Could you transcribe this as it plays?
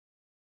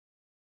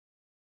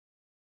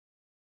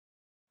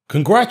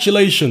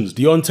Congratulations,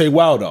 Deontay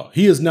Wilder.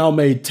 He has now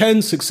made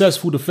 10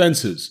 successful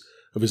defenses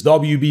of his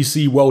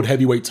WBC World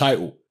Heavyweight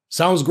title.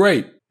 Sounds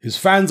great. His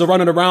fans are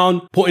running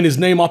around, putting his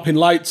name up in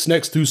lights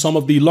next to some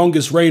of the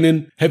longest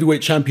reigning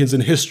heavyweight champions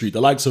in history,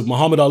 the likes of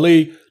Muhammad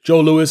Ali,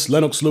 Joe Louis,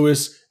 Lennox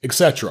Lewis,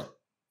 etc.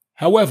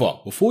 However,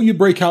 before you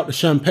break out the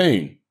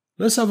champagne,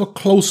 let's have a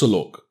closer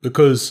look,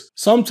 because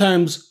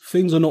sometimes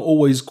things are not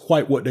always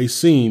quite what they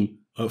seem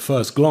at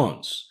first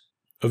glance.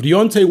 Of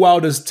Deontay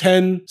Wilder's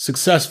 10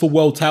 successful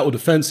world title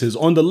defenses,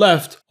 on the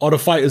left are the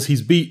fighters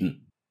he's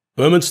beaten: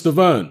 Bermane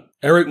Stiverne,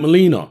 Eric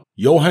Molina,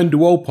 Johan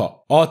Duopa,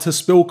 Artur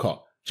Spilka,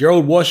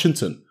 Gerald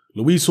Washington,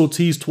 Luis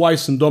Ortiz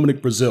twice, and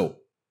Dominic Breazeale.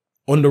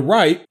 On the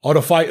right are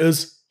the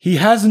fighters he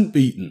hasn't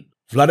beaten: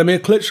 Vladimir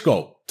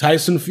Klitschko,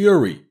 Tyson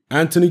Fury,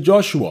 Anthony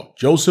Joshua,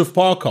 Joseph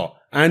Parker,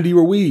 Andy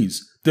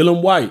Ruiz,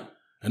 Dylan White,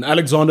 and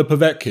Alexander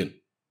Povetkin.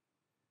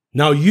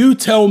 Now you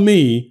tell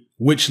me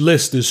which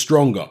list is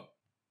stronger.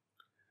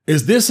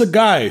 Is this a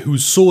guy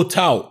who's sought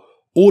out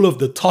all of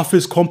the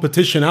toughest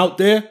competition out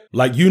there,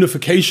 like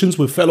unifications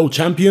with fellow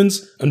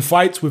champions and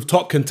fights with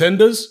top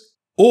contenders?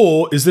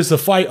 Or is this a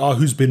fighter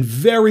who's been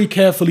very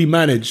carefully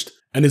managed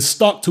and is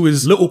stuck to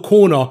his little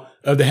corner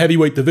of the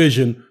heavyweight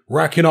division,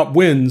 racking up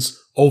wins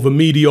over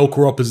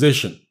mediocre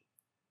opposition?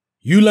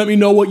 You let me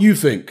know what you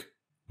think.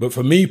 But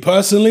for me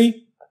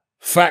personally,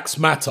 facts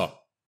matter.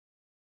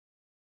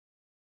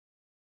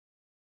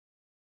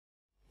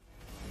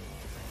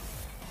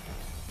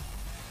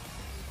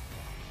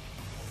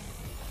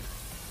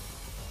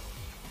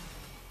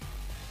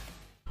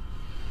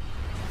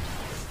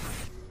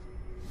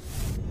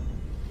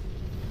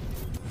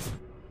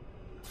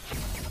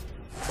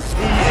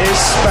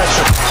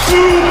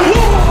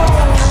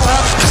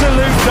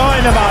 Absolute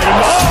dynamite. Oh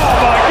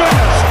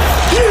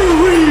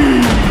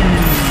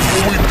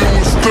my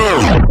goodness.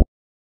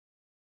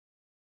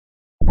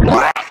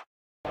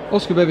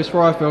 Oscar Bevis for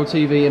IFL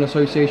TV in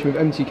association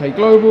with MTK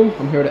Global.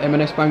 I'm here at the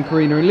M&S Bank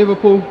Arena in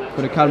Liverpool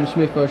for the Callum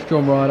Smith vs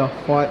John Ryder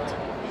fight.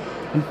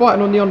 And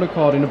fighting on the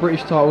undercard in the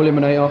British title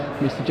eliminator,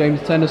 Mr.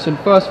 James Tennyson.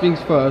 First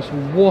things first,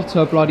 what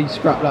a bloody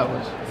scrap that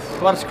was.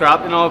 What a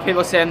scrap, you know,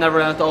 people saying never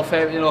ran it off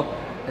it, you know,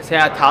 they say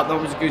I tapped them,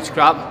 it was a good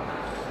scrap.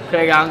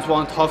 Craig Adams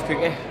won tough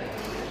cookie.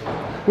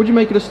 What do you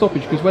make of the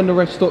stoppage? Because when the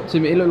ref stopped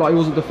him, it looked like he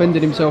wasn't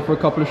defending himself for a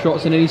couple of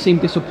shots, and then he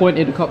seemed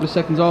disappointed a couple of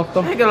seconds after.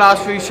 I think the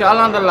last few shots,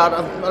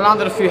 I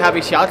landed a few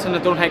heavy shots, and I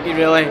don't think he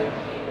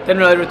didn't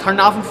really return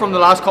nothing from the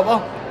last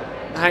couple.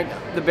 I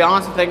think, to be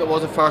honest, I think it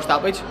was a fair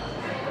stoppage.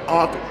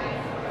 I'll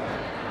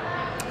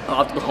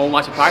have to go home and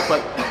watch it back,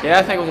 but yeah,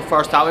 I think it was a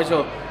fair stoppage,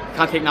 so I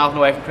can't take nothing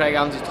away from Craig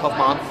Adams, he's a tough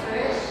man.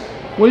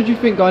 What did you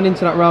think going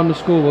into that round the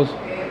score was?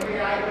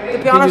 To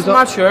be honest, I'm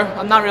not sure.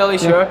 I'm not really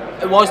sure.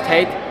 It was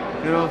tight,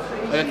 you know.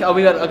 I got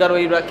a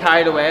wee bit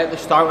carried away at the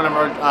start whenever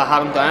I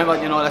had him down,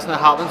 but you know, listen, it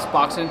happens.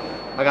 Boxing,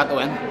 I got the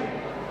win.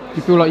 Do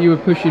you feel like you were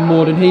pushing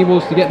more than he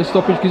was to get the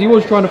stoppage? Because he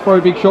was trying to throw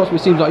big shots, but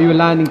it seems like you were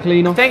landing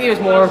cleaner. I think he was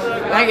more.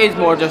 I think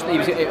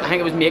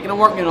he was making it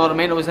work. You know what I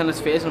mean? It was in his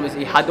face, and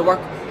he had to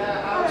work.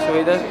 So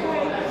he did.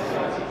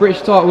 British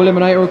title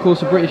eliminator, of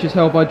course. The British is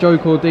held by Joe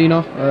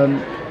Cordina.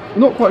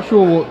 Not quite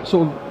sure what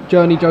sort of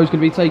journey Joe's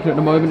going to be taking at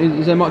the moment.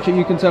 Is there much that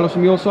you can tell us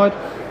from your side?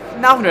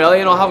 Nothing really,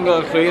 you know, I haven't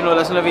got a clue. You know,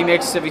 listen, if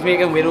he's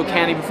making weight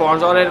okay and he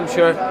performs on it, I'm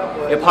sure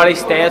he'll probably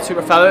stay at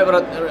super featherweight,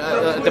 but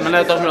at the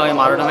minute it doesn't really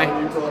matter to me.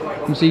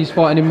 You see he's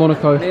fighting in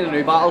Monaco. Need a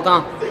new battle,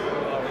 Dan.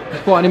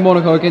 He's fighting in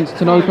Monaco against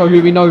Tinoco,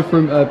 who we know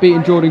from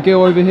beating Jordan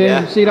Gill over here.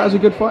 Yeah. You see that as a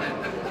good fight?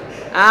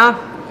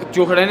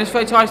 Joe Cordina's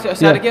fight, sorry, I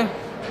said again.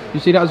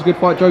 You see that as a good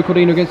fight, Joe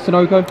Cordina against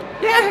Tinoco?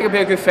 Yeah, I think it'll be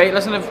a good fight.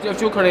 Listen, if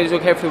Joe Cordina's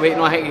okay for the weight, you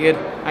know, I think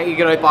he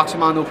could outbox a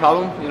man, no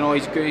problem. You know,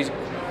 he's a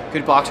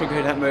good boxer,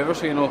 good hit mover,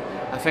 so you know,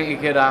 I think he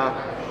could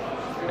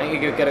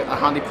get a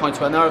handy punch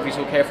win there if he's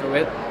okay for the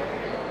weight.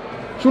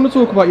 Do you want to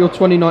talk about your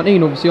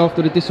 2019? Obviously,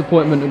 after the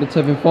disappointment of the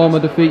Tevin Farmer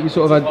defeat, you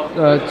sort of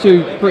had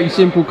two pretty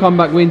simple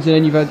comeback wins, and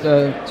then you've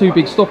had two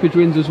big stoppage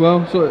wins as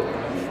well. So,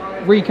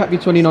 recap your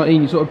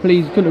 2019. You sort of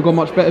pleased, couldn't have gone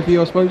much better for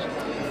you, I suppose.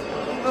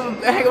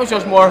 I think it was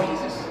just more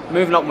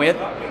moving up weight.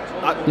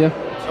 Yeah.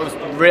 I was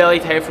really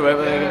tight for weight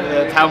with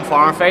the Tevin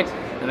Farmer fight,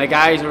 and the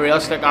guy's a real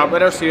slick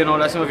arbiter. So you know,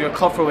 listen, if you're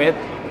cut for weight,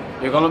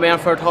 you're going to be in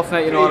for a tough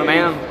night. You know what I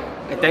mean? And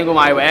it didn't go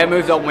my way. I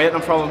moved up weight,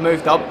 and from I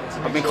moved up,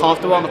 I've been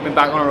comfortable and I've been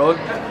back on the road.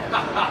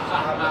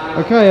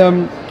 Okay,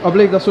 I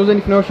believe that's all.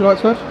 Anything else you'd like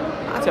to add?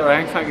 That's it,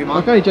 right? Thank you, man.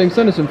 Okay, James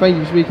Tennyson, thank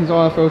you for speaking to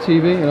IFL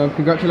TV, and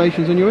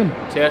congratulations on your win.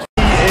 Cheers.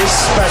 He is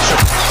special.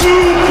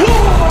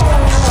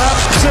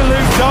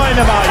 Absolute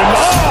dynamite.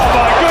 Oh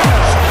my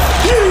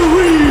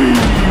goodness.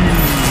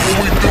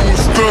 All we do is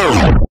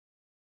stare.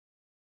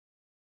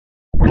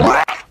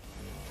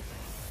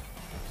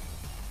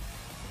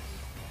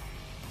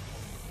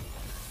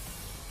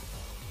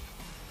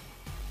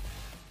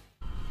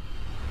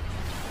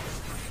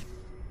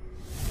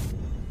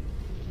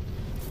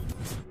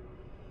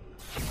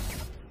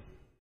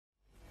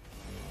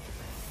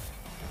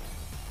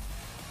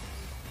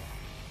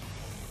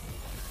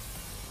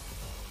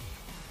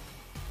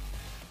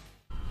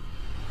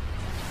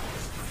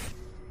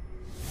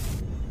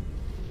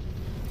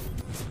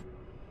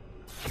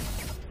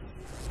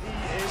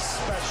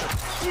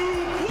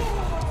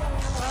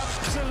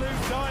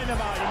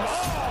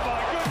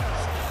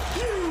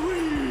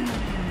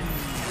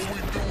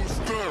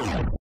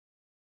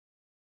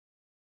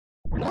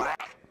 I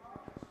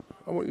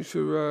want you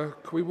to,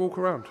 can we walk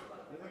around?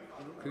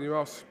 Can you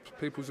ask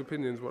people's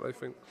opinions what they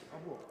think?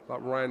 Like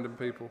random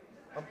people.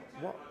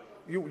 What?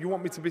 You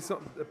want me to be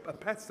a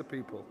pet to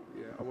people?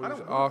 Yeah, I want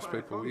you to ask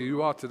people.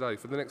 You are today.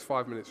 For the next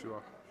 5 minutes you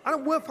are. I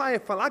don't work for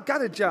AFL. I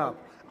got a job.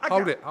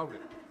 Hold it.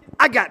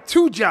 I got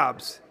 2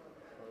 jobs.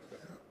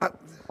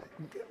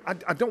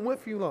 I don't work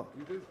for you lot.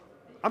 You do.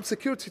 I'm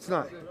security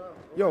tonight.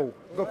 Yo,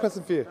 I've got a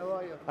question for you.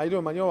 How you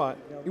doing, man? You all right?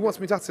 He wants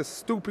me to ask a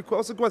stupid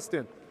question. What's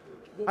the question?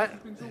 What have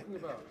you been talking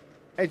about?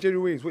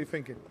 AJ-RUIZ, what are you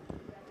thinking?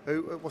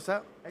 What's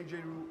that?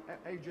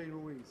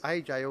 AJ-RUIZ.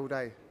 AJ all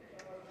day.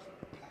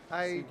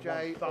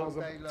 AJ all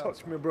day long.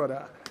 Touch me,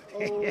 brother.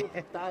 All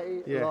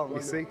day Yeah, long.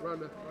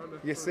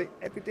 you see,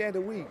 every day of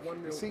the week.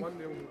 You see,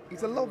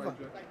 he's a lover.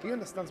 He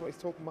understands what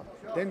he's talking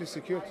about. Then the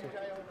security.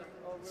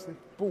 See,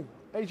 boom.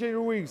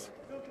 AJ-RUIZ.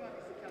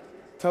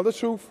 Tell the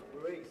truth.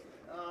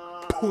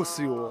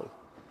 Pussy all.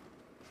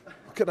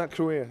 Look at that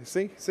crew here.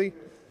 See?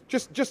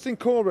 Just in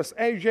chorus.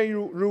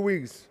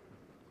 AJ-RUIZ.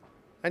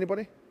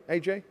 Anybody?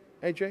 AJ?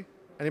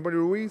 Anybody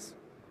Ruiz?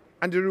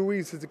 Andy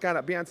Ruiz is the guy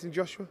that beat Anthony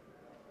Joshua.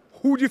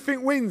 Who do you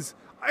think wins?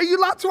 Are you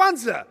allowed to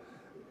answer?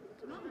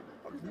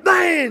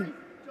 Man!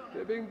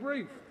 They're being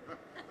brief.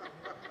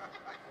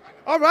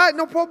 All right,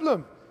 no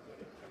problem.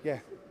 Yeah.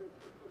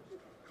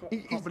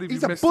 Can't believe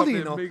He's you a messed bully, up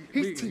you know.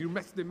 meeting. You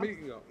messed the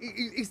meeting up.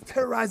 He's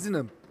terrorizing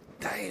them.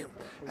 Damn.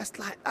 That's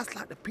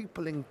like the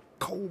people in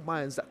coal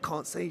mines that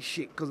can't say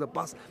shit because the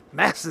boss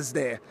Mass is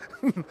there.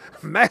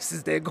 Mass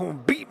is there going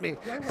to beat me.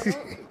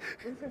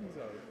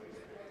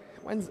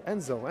 When's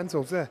Enzo?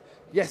 Enzo's there.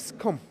 Yes,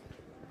 come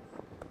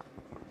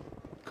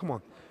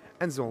on.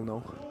 Enzo will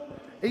know.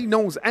 He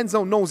knows.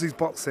 Enzo knows he's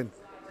boxing.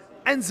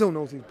 Enzo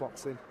knows he's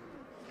boxing.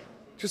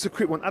 Just a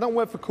quick one. I don't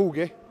work for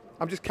Cougar.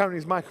 I'm just carrying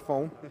his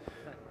microphone.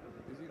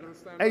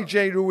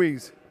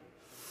 AJ-RUIZ.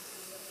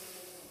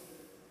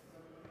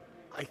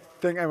 I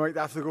think I might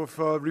have to go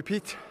for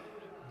repeat.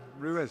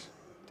 Ruiz.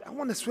 I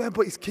want to swear,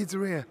 but his kids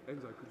are here.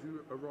 Enzo, could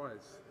you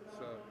arise,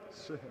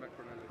 sir?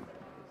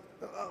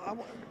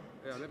 MACCARINELLI.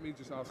 Yeah, let me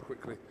just ask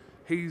quickly.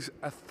 He's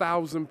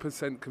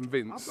 1,000%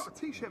 convinced I've got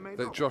a t-shirt made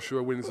that up.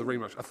 Joshua wins the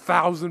rematch.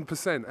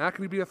 1,000%. How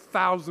can he be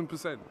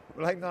 1,000%?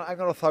 Well, I'm not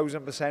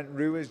 1,000%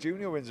 Ruiz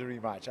Jr. wins the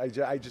rematch. I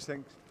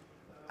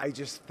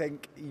just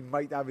think he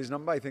might have his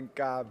number. I think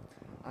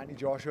Anthony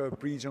Joshua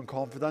breeds on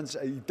confidence,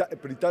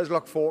 but he does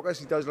look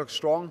focused. He does look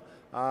strong.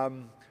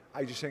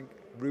 I just think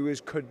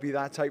Ruiz could be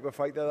that type of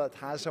fighter that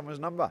has someone's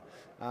number.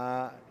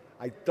 I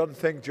don't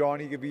think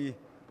Johnny could be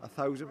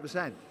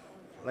 1,000%.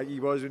 Like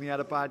he was when he had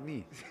a bad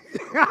knee.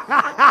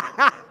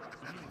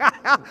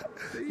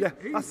 Yeah,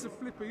 He's the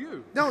flip of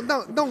you.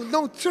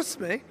 No, trust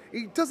me.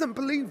 He doesn't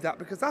believe that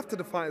because after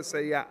the fight, I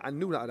say, yeah, I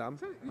knew that, Adam.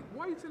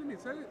 Why are you telling me?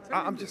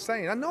 I'm just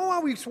saying. I know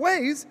how he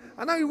sways.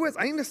 I know he works.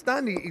 I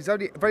understand he's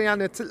very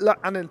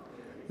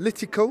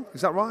analytical.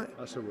 Is that right?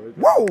 That's a word.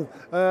 Whoa!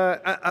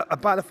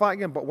 About the fight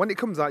again. But when it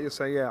comes out, you'll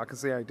say, yeah, I can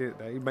see how he did it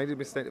there. He made a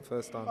mistake the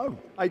first time. Oh,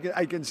 I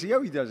can see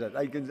how he does it.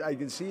 I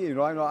can see, you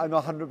know, I'm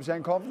not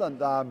 100%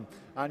 confident.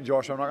 And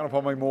Josh, I'm not going to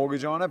put my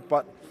mortgage on it,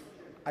 but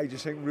I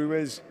just think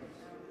Ruiz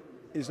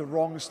is the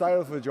wrong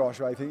style for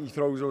Joshua. I think he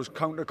throws those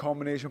counter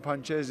combination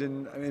punches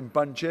in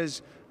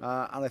bunches,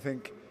 and I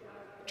think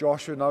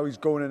Joshua now he's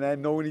going in there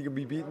knowing he can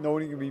be beat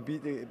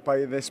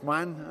by this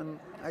man, and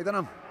I don't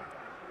know.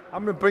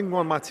 I'm going to bring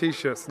one of my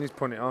t-shirts and he's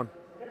putting it on.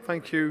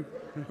 Thank you,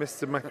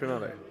 Mr.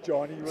 MACCARINELLI.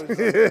 Johnny was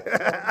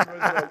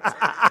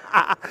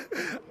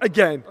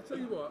Again. I'll tell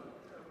you what,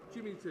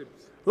 Jimmy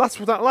Tibbs.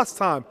 Last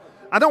time.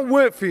 I don't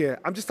work for you.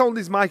 I'm just holding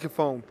his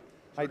microphone.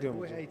 How you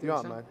doing? You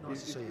all right, man?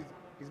 Nice to see you.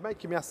 He's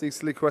making me ask these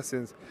silly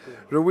questions.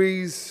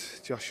 Ruiz,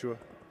 Joshua.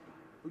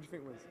 Who do you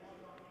think wins?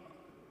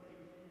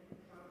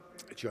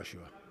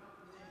 Joshua.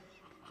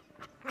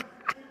 Why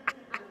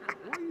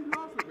are you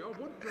laughing at me? I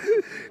want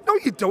No,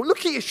 you don't.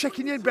 Look at you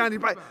shaking your head behind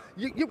your back.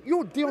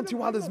 You're Deontay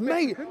Wilder's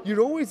mate. You're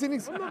always in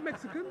his... I'm not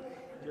Mexican.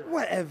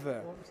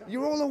 Whatever.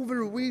 You're all over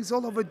Ruiz,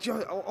 all over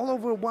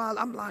Wild.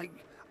 I'm like,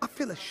 I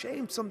feel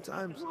ashamed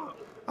sometimes.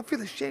 I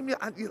feel ashamed.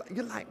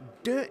 You're like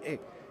dirty.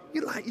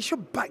 You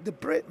should back the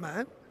Brit,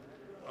 man.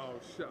 Oh,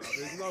 shut up.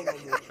 There's no one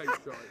more tape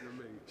shot than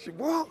me.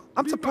 What?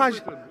 I'm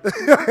surprised.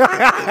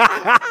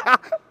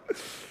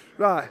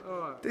 Right.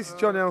 This is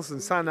John Nelson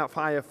signing up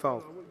for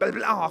IFL.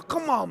 Oh,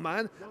 come on,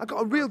 man. I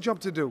got a real job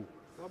to do.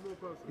 One more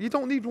person. You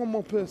don't need one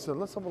more person.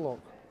 Let's have a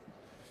look.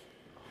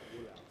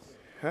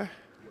 Huh?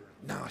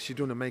 No, she's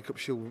doing the makeup.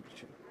 She'll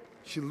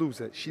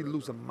lose it. She'll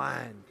lose her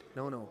mind.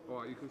 No. All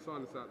right, you can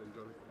sign us out then,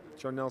 Johnny.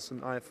 John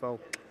Nelson, IFL.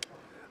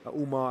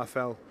 Umar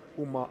IFL.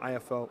 Umar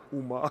IFL.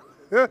 Umar.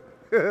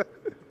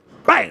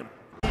 Bam!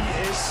 He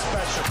is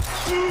special.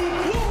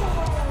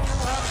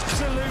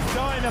 Absolute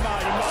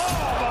dynamite. Oh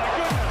my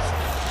goodness.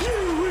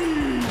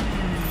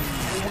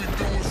 All we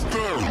do is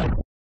stare.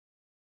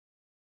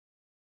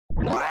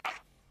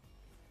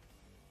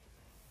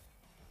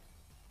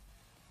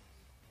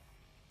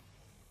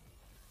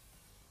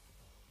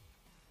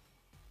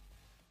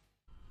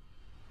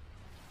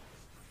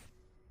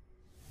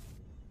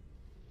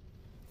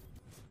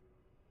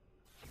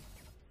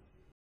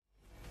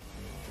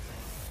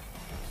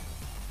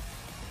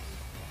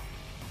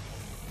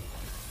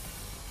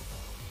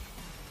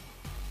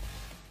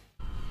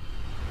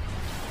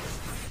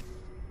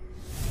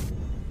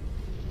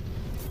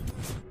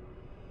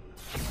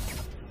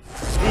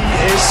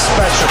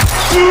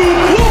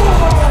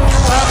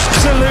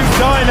 Absolute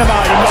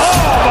dynamite. Oh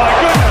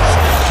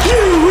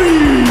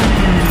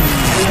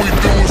my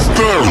goodness.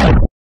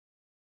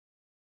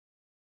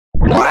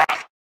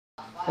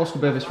 Oscar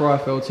Bevis for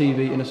IFL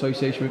TV in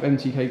association with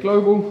MTK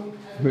Global.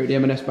 We're at the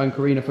M&S Bank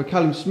Arena for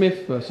Callum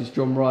Smith versus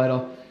John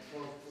Ryder.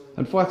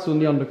 And fights on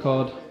the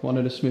undercard, one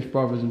of the Smith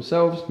brothers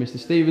themselves, Mr.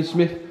 Stephen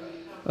Smith.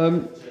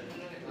 Are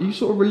you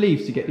sort of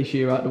relieved to get this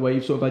year out of the way?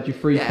 You've sort of had your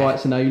 3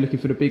 fights and now you're looking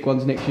for the big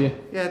ones next year?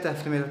 Yeah,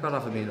 definitely. I've got to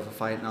have a meaningful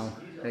fight now.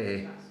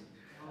 Again,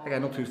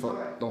 not too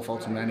no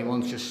fault in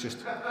anyone, just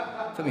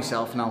for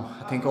myself now.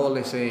 I think all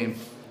this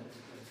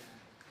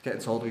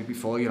getting told me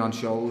before you're on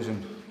shows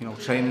and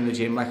training in the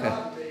gym like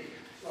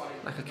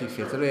a key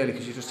fitter really,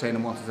 because you're just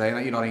training once a day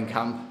and you're not in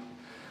camp.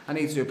 I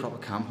need to do a proper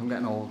camp. I'm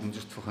getting old and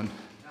just fucking.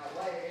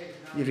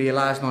 You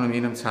realise, know what I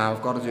mean? I'm tired.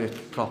 I've got to do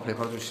it properly. I've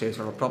got to do shit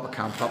for a proper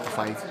camp, proper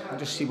fight, and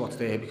just see what's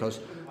there, because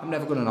I'm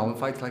never going to know in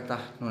fights like that.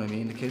 You know what I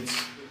mean? The kids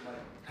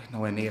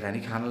nowhere near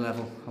any kind of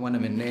level. And when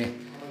I'm in there,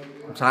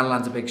 I'm trying to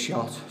land a big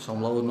shot, so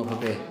I'm loading up a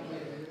bit.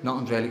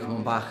 Nothing's really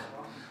coming back.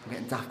 I'm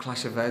getting daft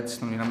clash of heads.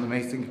 I mean, I'm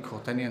amazed to get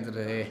cut. At the end of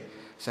the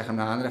second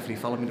round, the referee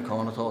followed me in the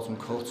corner, thought I'm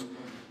cut.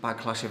 Bad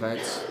clash of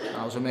heads.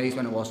 I was amazed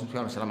when it wasn't. To be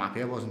honest, I'm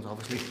happy I wasn't.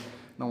 Obviously,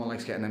 no one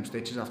likes getting them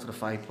stitches after the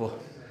fight, but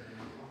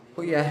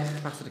yeah,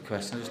 back to the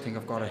question. I just think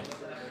I've got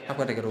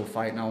to get a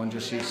fight now and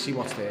just see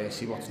what's there,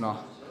 see what's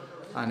not,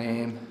 and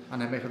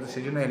then make a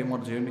decision really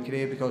what to do in my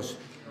career, because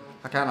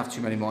I can't have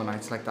too many more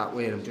nights like that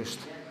where I'm just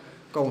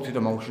going through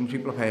the motions.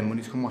 People are paying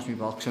money to come watch me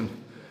box, and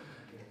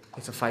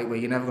it's a fight where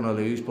you're never going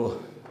to lose, but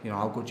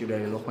how good you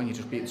really look when you're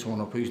just beating someone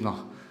up who's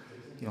not.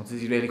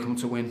 Does he really come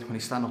to win? When he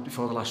stand up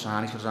before the last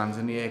round, he's got his hands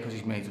in the air because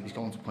he's made up, he's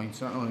going to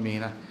points. You know what I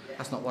mean?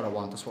 That's not what I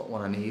want. That's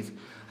what I need.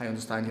 I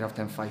understand you have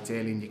 10 fights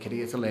early in your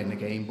career to learn the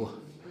game, but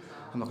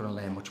I'm not going to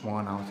learn much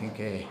more now. I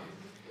think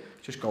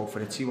just go for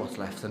it, see what's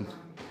left, and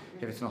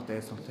if it's not there,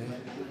 it's not there. I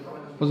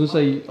was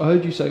going to say, I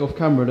heard you say off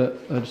camera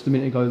that just a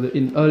minute ago that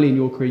early in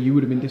your career you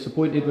would have been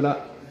disappointed with that.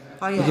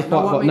 Oh yeah, as a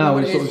fight, but now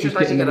it's sort of just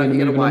getting you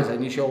get a wise head on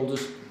on your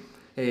shoulders.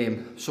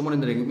 Someone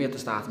in the ring with me at the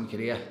start of my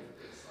career,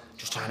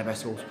 just trying to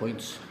best go to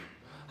points.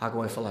 I go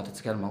away for ladder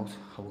to get them out.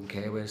 I wouldn't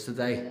care. Whereas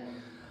today,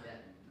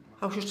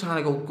 I was just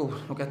trying to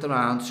go get the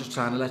rounds, just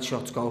trying to let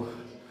shots go.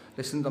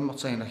 Listen, I'm not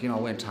saying that,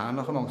 when time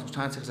knock him out. I was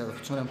trying to take some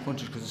of them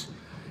punches because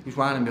he was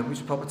winding me up. He was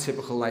a proper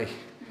typical, sorry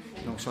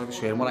for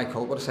swearing, what I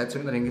called, what I said to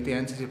him in the ring at the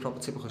end, he's a proper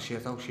typical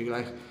shit out shoe,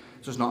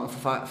 just nothing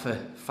for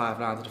 5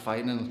 rounds of the fight,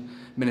 and then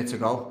a minute to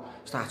go,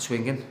 start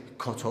swinging,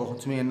 cut talking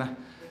to me and that. And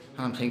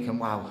I'm thinking,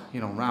 wow,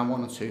 round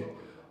 1 or 2,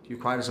 you're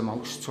quiet as a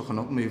mouse, tucking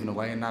up, moving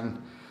away, and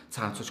then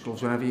time to touch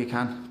gloves whenever you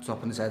can,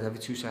 dropping his head every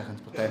 2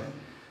 seconds. But then,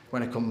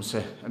 when it comes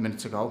to a minute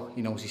to go,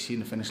 he knows he's seen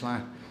the finish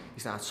line. He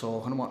starts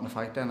talking and wanting to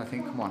fight. Then I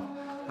think, come on,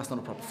 that's not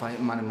a proper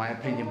fighting man in my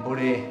opinion. But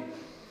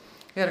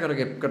yeah, I got to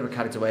get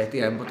carried away at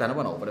the end. But then I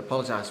went over,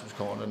 apologised to his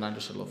corner, and I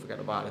just said, look, forget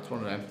about it. It's one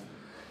of them.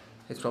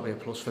 It's probably a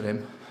plus for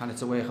him, and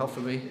it's a workout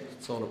for me.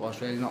 That's all it was,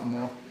 really, nothing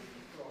more.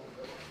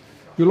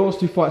 Your last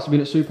 2 fights have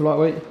been at super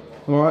lightweight.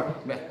 Am I right?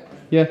 Yeah.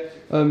 Yeah.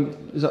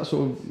 Is that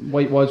sort of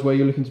weight-wise where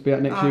you're looking to be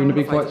at next year in the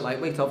big fights?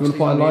 Lightweight, you want to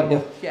fight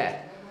light?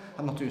 Yeah.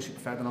 I'm not doing super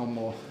feather no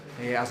more.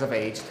 As I've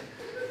aged,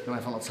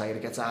 everyone will tell you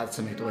it gets harder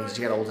to me the way as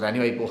you get older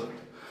anyway, but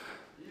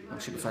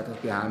super feather's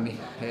behind me.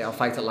 I'll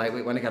fight at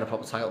lightweight when I get a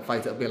proper title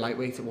fight. It'll be a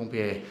lightweight. It won't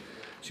be a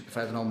super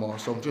feather no more.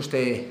 So I'm just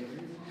I'm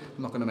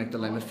not going to make the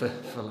limit for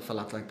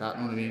lads like that.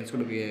 You know what I mean? It's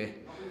going to be a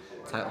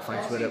title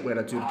fight where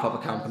I do the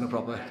proper camp and the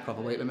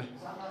proper weight limit.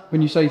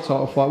 When you say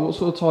title fight, what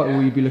sort of title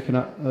will you be looking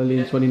at early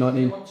in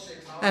 2019?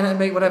 And then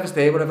mate, whatever's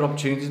there, whatever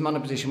opportunities, I'm in a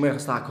position where I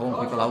can start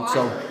calling people out.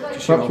 So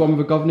just, perhaps one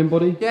with a governing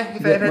body? Yeah,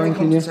 if anything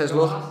comes and says,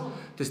 look,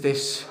 there's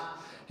this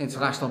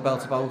international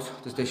belt about,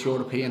 there's this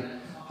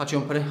European, I'll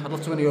jump at it. I'd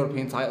love to win a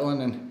European title,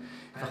 and then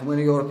if I can win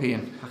a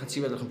European, I can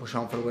see whether I can push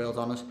on for the world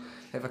honours.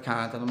 If I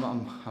can't, then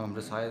I'm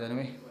retired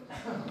anyway.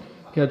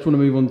 Okay, I just want to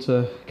move on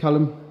to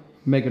Callum.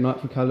 Mega night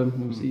for Callum.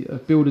 Obviously,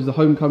 billed as the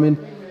homecoming.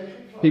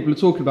 People are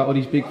talking about all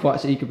these big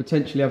fights that he could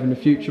potentially have in the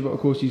future, but of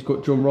course he's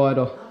got John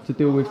Ryder to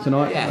deal with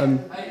tonight. Yeah.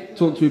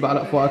 Talk to me about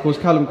that fight. Of course,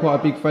 Callum quite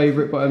a big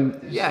favourite,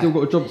 but yeah. Still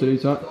got a job to do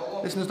tonight.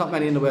 Listen, there's not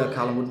many in the world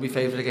Callum wouldn't be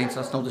favoured against.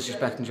 That's no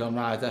disrespect to John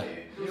Ryder.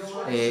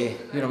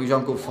 He's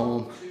on good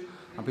form,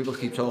 and people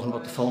keep talking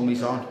about the form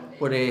he's on,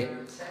 but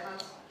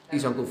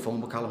he's on good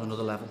form, but Callum's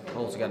another level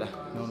altogether.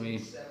 You know what I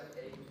mean?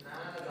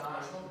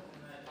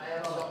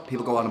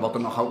 People go on about the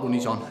knockout run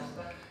he's on.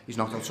 He's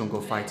knocked out some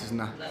good fighters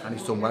and that, and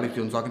he's done well. He's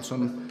done talking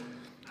some.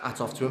 Hats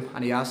off to him,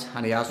 and he has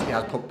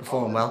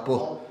performed well.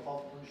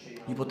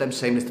 But you put them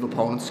same list of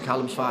opponents,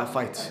 Callum's 5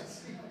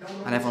 fights,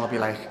 and everyone will be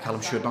like, Callum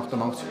should knock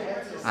them out,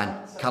 and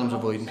Callum's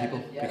avoiding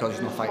people because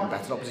he's not fighting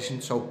better opposition.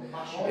 So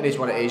it is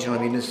what it is. You know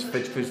what I mean?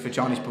 For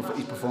John, he's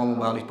performing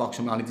well, he's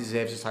boxing well, he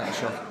deserves his title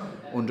shot,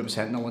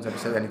 100%. No one's ever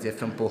said any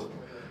different. But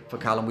for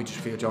Callum, we just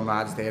feel John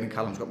Ryder's there, and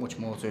Callum's got much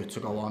more to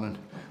go on and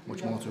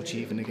much more to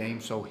achieve in the game.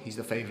 So he's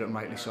the favourite, and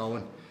rightly so.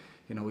 And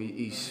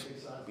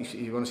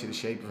you want to see the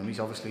shape of him.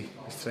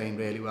 He's trained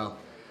really well,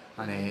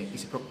 and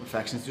he's a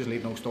perfectionist. Just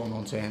leave no stone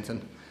unturned,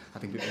 and I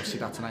think people will see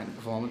that tonight in the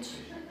performance.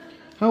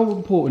 How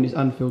important is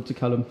Anfield to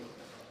Callum?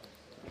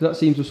 That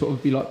seems to sort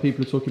of be like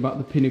people are talking about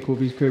the pinnacle of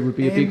his career would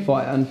be a big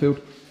fight at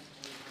Anfield.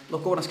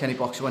 Look, go and ask any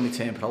boxer when they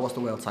turn pro what's the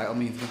world title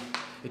mean to them.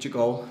 It's your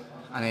goal,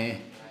 and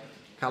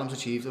Callum's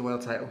achieved the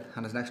world title,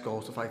 and his next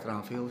goal is to fight at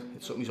Anfield.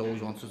 It's something he's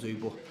always wanted to do,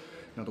 but you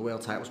know the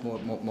world title's more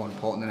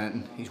important than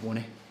anything. He's won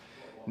it.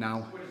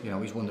 Now, you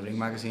know he's won the Ring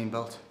magazine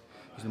belt.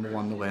 He's #1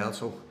 in the world,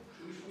 so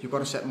you've got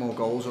to set more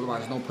goals. Otherwise,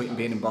 there's no point in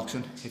being in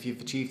boxing. If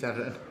you've achieved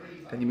everything,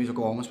 then you may as well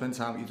go home and spend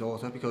time with your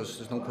daughter, because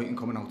there's no point in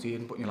coming out here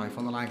and putting your life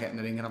on the line, getting in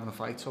the ring and having a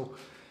fight. So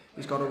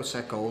he's got to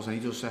set goals, and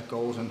he does set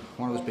goals, and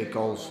one of his big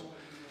goals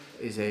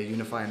is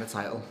unifying the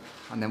title,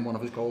 and then one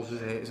of his goals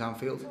is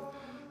Anfield.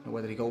 And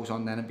whether he goes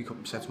on then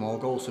and sets more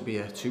goals to be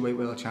a two-weight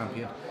world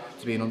champion,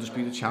 to be an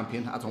undisputed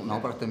champion, I don't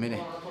know, but at the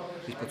minute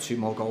he's put 2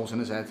 more goals in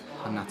his head,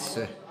 and that's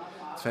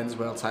defend his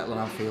world title at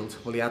Anfield.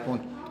 Well, he had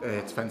one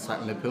defence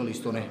title in Liverpool, he's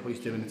done it, but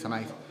he's doing it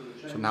tonight.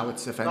 So now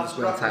it's defend his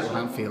world title at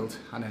Anfield,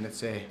 and then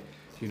it's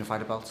unify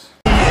the belts.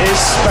 It is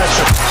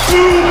special.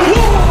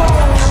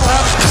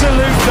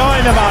 Absolute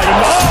dynamite. Oh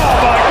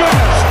my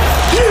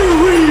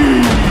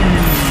goodness.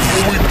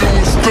 All we do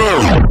is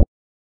stare.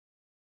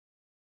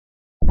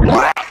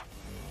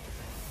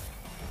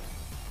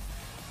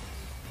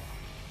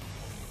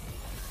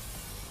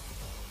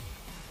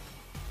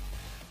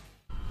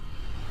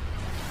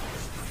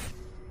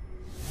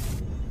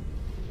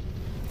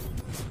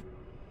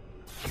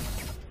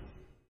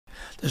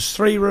 There's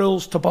 3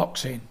 rules to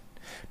boxing.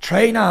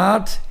 Train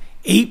hard,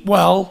 eat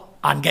well,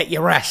 and get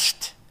your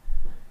rest.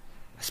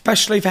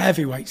 Especially for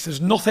heavyweights, there's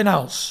nothing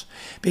else.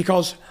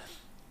 Because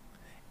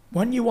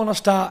when you want to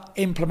start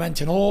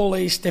implementing all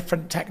these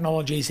different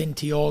technologies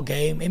into your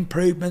game,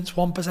 improvements,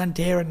 1%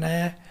 here and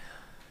there,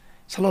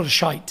 it's a lot of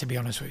shite, to be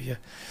honest with you.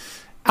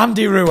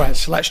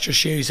 AJ-RUIZ, let's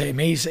just use him.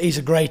 He's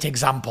a great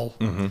example.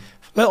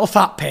 Little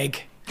fat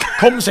pig.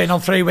 Comes in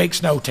on 3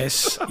 weeks'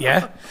 notice,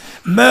 yeah,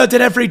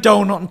 murdered every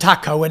donut and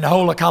taco in the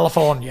whole of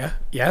California,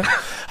 yeah,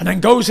 and then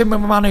goes in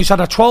with a man who's had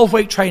a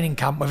 12-week training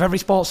camp with every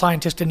sports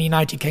scientist in the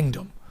United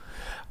Kingdom.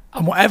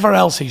 And whatever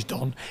else he's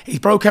done, he's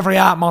broke every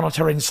heart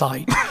monitor in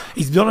sight,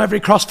 he's done every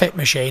CrossFit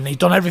machine, he's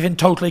done everything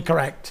totally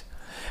correct.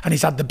 And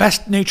he's had the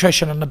best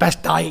nutrition and the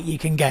best diet you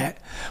can get.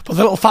 But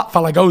the little fat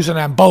fella goes in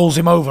there and bowls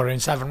him over in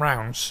 7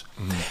 rounds.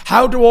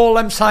 How do all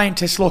them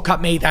scientists look at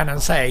me then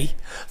and say,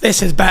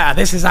 this is better,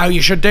 this is how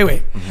you should do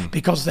it?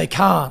 Because they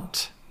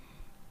can't.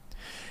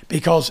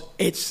 Because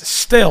it's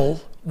still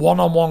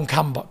one-on-one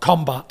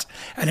combat,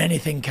 and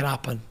anything can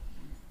happen.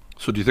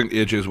 So do you think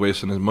AJ is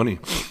wasting his money?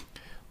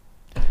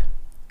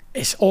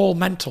 It's all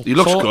mental. He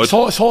looks good.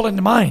 It's all in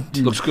the mind.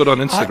 Looks good on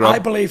Instagram. I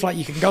believe like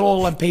you can go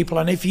all them people,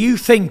 and if you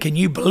think and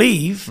you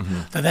believe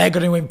that they're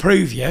going to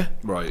improve you,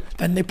 right,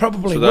 then they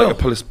probably will.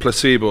 So like a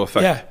placebo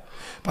effect. Yeah,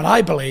 but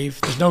I believe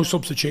there's no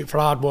substitute for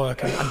hard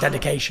work and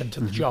dedication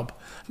to the job,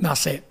 and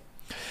that's it.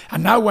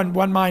 And now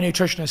when my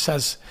nutritionist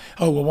says,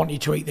 oh, we want you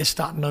to eat this,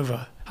 that and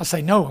other, I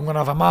say, no, I'm going to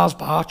have a Mars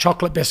bar,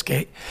 chocolate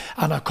biscuit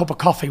and a cup of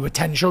coffee with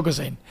 10 sugars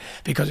in,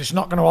 because it's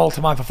not going to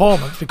alter my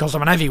performance because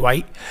I'm an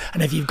heavyweight.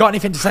 And if you've got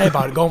anything to say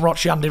about it, go and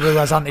watch the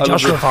AJ-RUIZ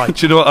anti-Joshua fight.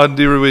 Do you know what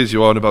AJ-RUIZ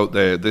you're on about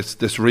there? This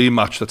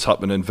rematch that's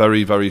happening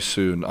very, very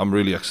soon. I'm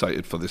really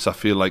excited for this. I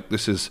feel like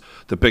this is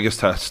the biggest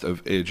test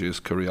of AJ's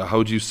career.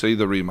 How do you see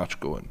the rematch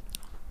going?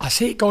 I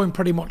see it going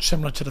pretty much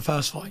similar to the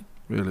first fight.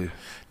 Really?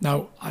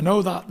 Now, I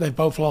know that they've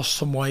both lost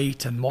some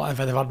weight and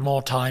whatever, they've had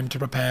more time to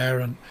prepare,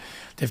 and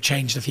they've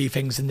changed a few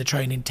things in the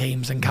training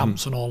teams and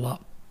camps and all that.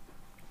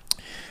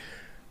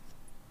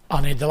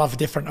 And they'll have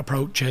different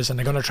approaches, and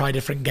they're going to try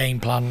different game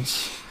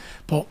plans.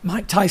 But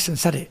Mike Tyson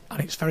said it,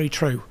 and it's very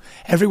true.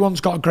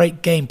 Everyone's got a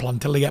great game plan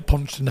till they get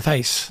punched in the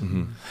face.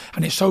 And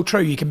it's so true.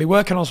 You can be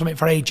working on something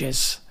for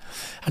ages,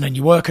 and then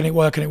you work on it,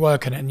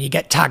 and you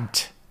get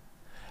tagged.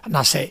 And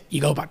that's it. You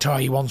go back to how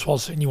you once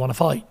was, and you want to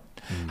fight.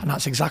 And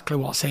that's exactly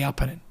what I see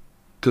happening.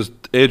 Because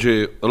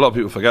AJ, a lot of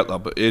people forget that,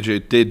 but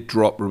AJ did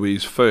drop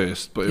Ruiz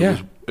first, but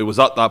it was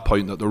at that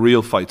point that the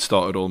real fight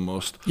started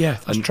almost. Yeah,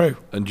 that's true.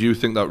 And do you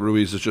think that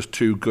Ruiz is just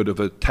too good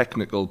of a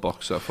technical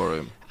boxer for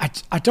him?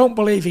 I don't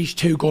believe he's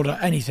too good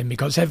at anything,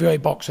 because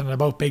heavyweight boxing, they're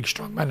both big,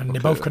 strong men, and they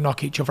both can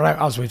knock each other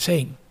out, as we've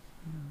seen.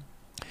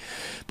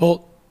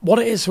 But what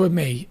it is with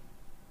me,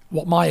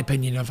 what my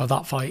opinion of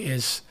that fight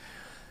is,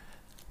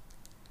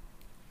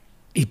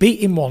 he beat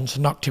him once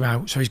and knocked him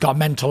out, so he's got a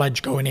mental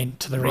edge going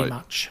into the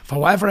rematch. For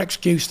whatever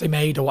excuse they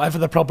made, or whatever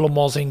the problem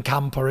was in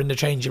camp or in the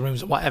changing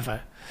rooms or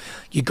whatever,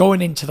 you're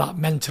going into that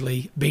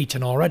mentally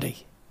beaten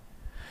already,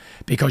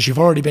 because you've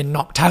already been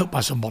knocked out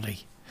by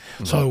somebody.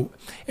 So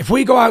if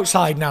we go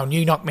outside now and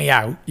you knock me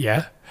out,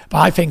 yeah, but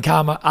I think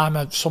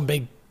I'm some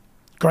big,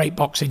 great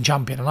boxing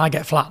champion and I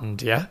get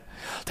flattened, yeah,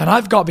 then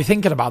I've got to be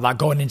thinking about that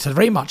going into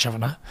the rematch,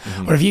 haven't I?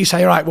 Or if you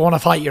say, right, we want to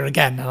fight you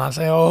again, and I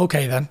say, oh,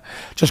 okay then,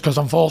 just because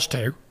I'm forced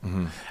to,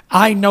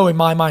 I know in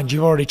my mind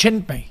you've already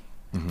chinned me.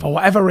 For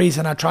whatever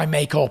reason, I try and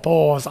make up,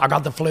 or I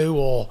got the flu,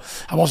 or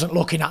I wasn't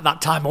looking at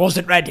that time, I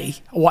wasn't ready,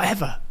 or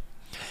whatever.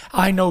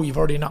 I know you've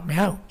already knocked me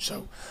out.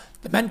 So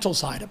the mental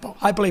side of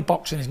boxing, I believe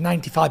boxing is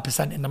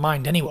 95% in the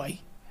mind anyway.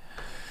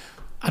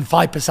 and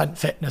 5%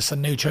 fitness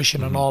and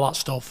nutrition and all that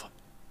stuff.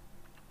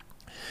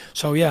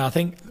 So yeah, I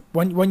think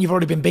when you've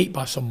already been beat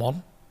by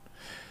someone,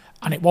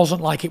 and it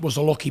wasn't like it was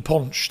a lucky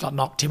punch that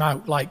knocked him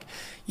out. Like,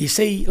 you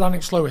see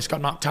Lennox Lewis got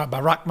knocked out by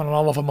Rackman and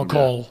Oliver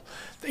McCall.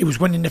 Yeah. He was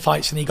winning the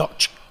fights and he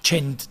got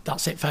chinned.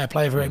 That's it, fair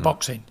play, heavyweight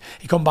boxing.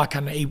 He come back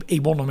and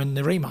he won them in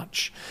the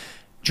rematch.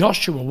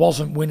 Joshua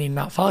wasn't winning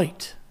that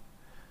fight.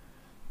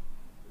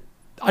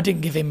 I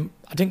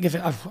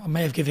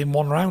may have given him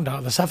 1 round out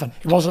of the 7.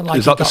 It wasn't like.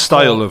 Is that the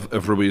style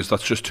of Ruiz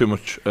that's just too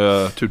much,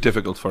 too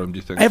difficult for him, do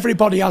you think?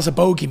 Everybody has a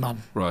bogeyman,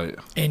 right,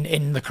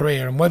 in the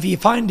career, and whether you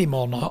find him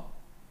or not,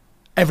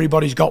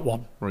 everybody's got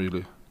one.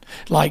 Really?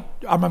 Like,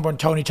 I remember when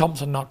Tony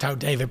Thompson knocked out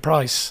David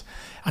Price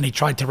and he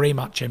tried to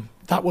rematch him.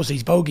 That was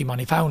his bogeyman.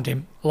 He found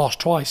him, lost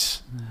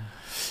twice.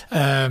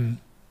 I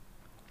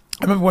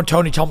remember when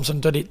Tony Thompson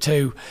did it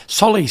to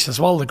Solis as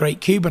well, the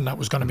great Cuban that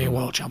was going to be a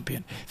world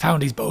champion.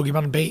 Found his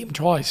bogeyman and beat him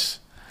twice.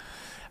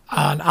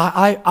 And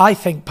I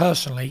think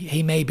personally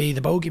he may be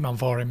the bogeyman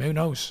for him, who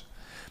knows.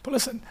 But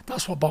listen,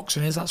 that's what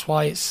boxing is. That's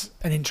why it's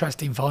an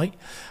interesting fight.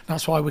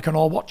 That's why we can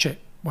all watch it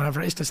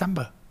whenever it is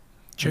December.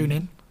 Tune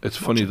in. It's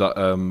funny that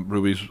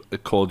Ruiz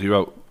called you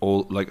out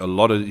like a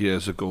lot of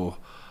years ago.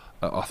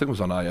 I think it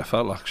was on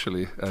IFL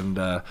actually, and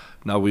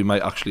now we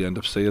might actually end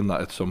up seeing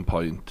that at some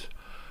point.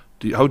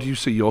 How do you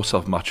see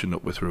yourself matching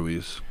up with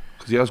Ruiz?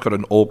 Because he has got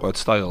an awkward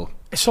style.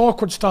 It's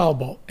awkward style,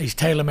 but he's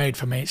tailor-made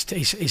for me.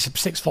 He's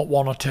 6'1"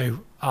 or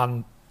 2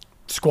 and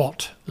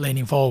squat,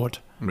 leaning forward.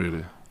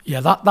 Really?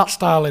 Yeah, that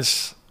style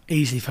is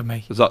easy for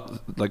me. Is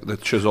that like the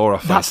Chisora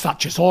fight? That's that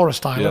Chisora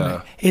style, isn't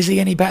it? Is he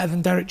any better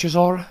than Derek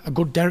Chisora? A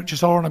good Derek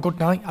Chisora on a good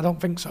night? I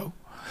don't think so.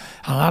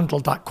 And I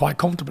handled that quite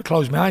comfortably.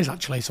 Closed my eyes,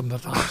 actually, some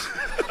of the times.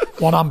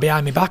 One hand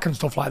behind my back and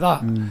stuff like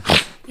that.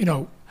 You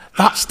know,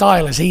 that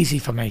style is easy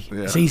for me.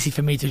 Yeah. It's easy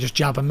for me to just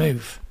jab and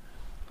move.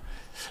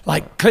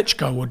 Like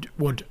Klitschko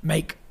would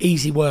make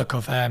easy work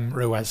of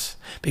Ruiz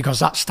because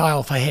that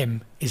style for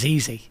him is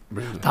easy.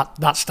 Really?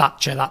 That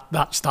stature,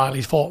 that style,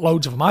 he's fought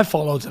loads of them. I've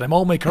fought loads of them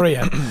all my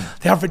career.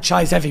 The average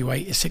size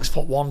heavyweight is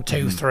 6'1",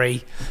 2,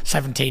 3,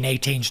 17,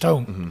 18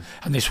 stone.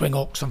 And they swing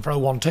hooks and throw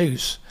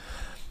 1-2s.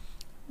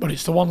 But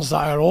it's the ones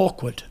that are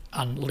awkward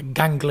and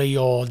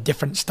gangly or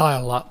different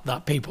style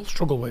that people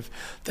struggle with.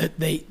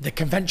 The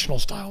conventional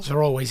styles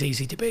are always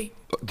easy to beat.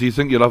 Do you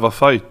think you'll have a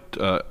fight,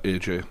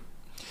 AJ?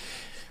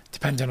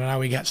 Depending on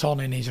how he gets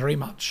on in his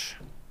rematch.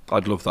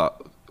 I'd love that.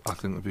 I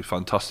think it'd be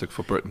fantastic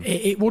for Britain.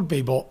 It would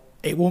be, but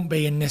it won't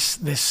be in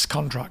this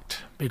contract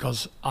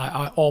because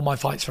all my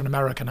fights are in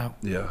America now.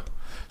 Yeah.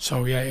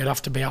 So yeah, it'd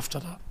have to be after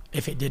that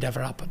if it did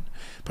ever happen.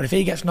 But if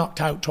he gets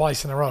knocked out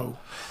twice in a row,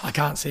 I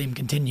can't see him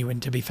continuing,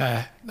 to be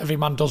fair. Every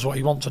man does what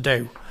he wants to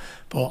do.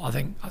 But I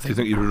think do you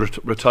think he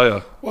would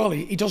retire? Well,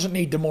 he doesn't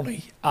need the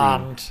money,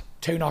 and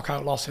 2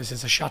 knockout losses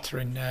is a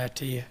shattering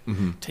to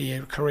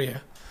your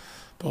career.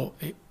 But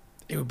it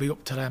would be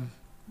up to them,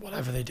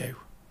 whatever they do.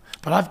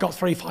 But I've got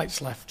 3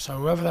 fights left, so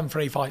whoever them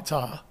 3 fights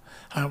are,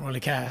 I don't really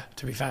care,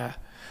 to be fair.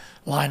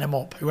 Line them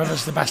up.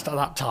 Whoever's the best at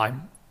that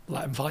time,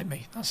 let them fight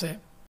me. That's it.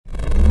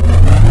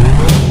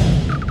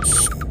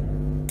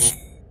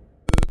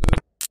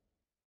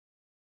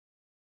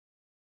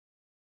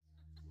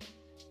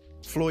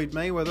 Floyd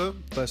Mayweather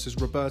versus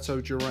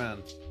Roberto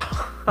Duran.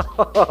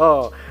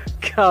 Oh,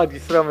 God, you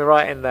throw me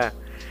right in there.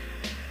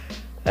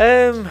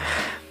 That's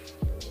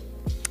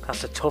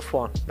a tough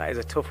one. That is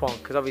a tough one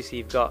because obviously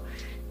you've got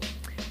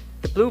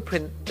the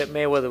blueprint that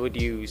Mayweather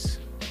would use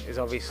is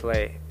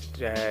obviously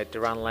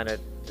Duran-Leonard,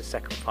 the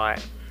second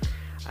fight.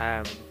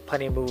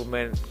 Plenty of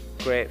movement,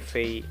 great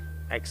feet,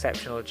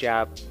 exceptional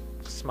jab,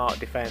 smart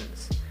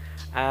defense.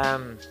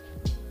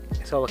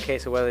 It's all a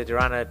case of whether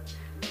Duran would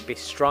be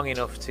strong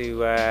enough to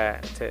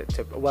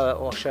well,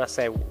 or should I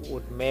say,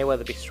 would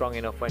Mayweather be strong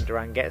enough when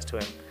Duran gets to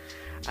him?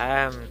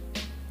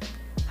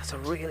 That's a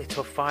really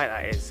tough fight.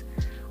 That is.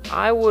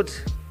 I would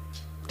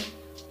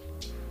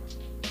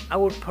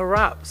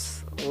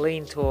perhaps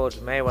lean towards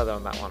Mayweather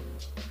on that one.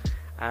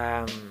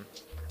 I'm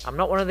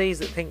not one of these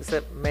that thinks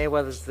that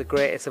Mayweather's the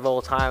greatest of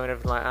all time and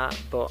everything like that,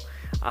 but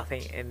I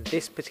think in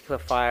this particular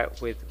fight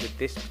with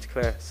this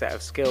particular set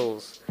of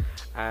skills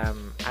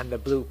and the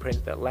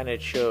blueprint that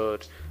Leonard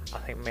showed, I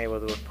think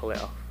Mayweather would pull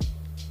it off.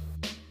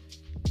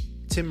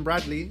 Tim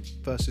Bradley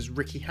versus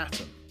Ricky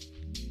Hatton.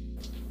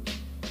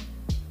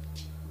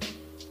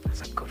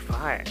 That's a good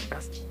fight.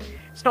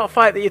 It's not a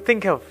fight that you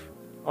think of,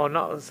 or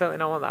certainly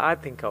not one that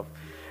I'd think of.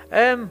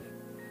 At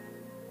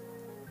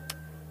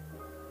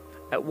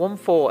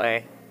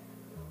 140,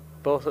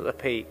 both at the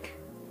peak,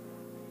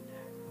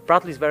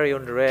 Bradley's very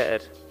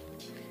underrated.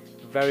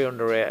 Very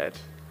underrated.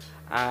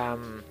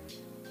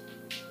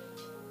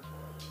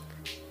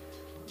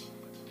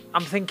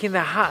 I'm thinking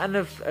the Hatton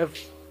of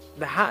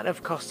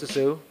Costa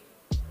Tzu.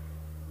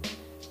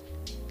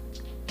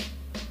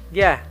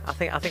 Yeah, I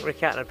think Ricky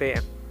Hatton would beat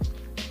him.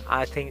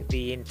 I think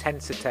the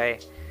intensity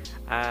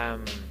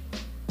and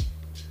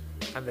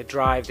the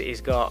drive that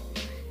he's got,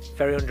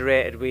 very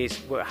underrated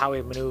with how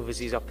he manoeuvres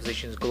his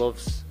opposition's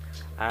gloves,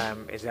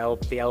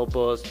 the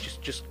elbows,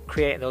 just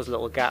creating those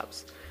little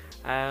gaps.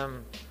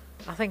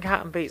 I think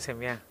Hatton beats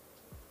him, yeah.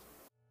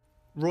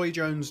 Roy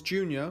Jones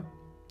Jr.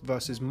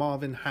 versus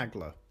Marvin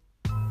Hagler.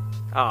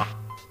 Oh,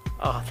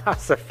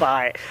 that's a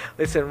fight.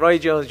 Listen, Roy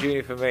Jones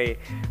Jr. for me,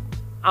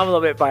 I'm a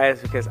little bit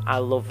biased because I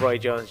love Roy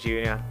Jones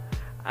Jr.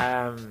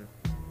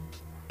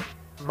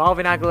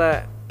 Marvin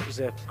Hagler was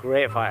a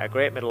great fighter,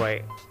 great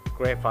middleweight,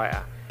 great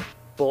fighter.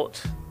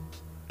 But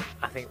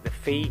I think the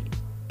feet,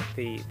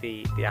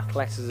 the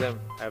athleticism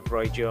of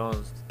Roy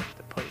Jones,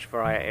 the punch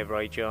variety of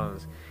Roy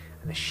Jones,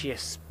 and the sheer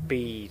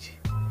speed,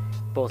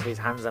 both of his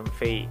hands and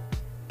feet,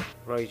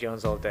 Roy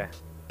Jones all day.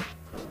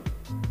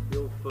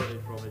 Your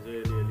footing from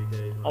his early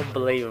days.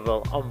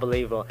 Unbelievable,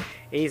 unbelievable.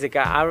 He's a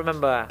guy, I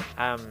remember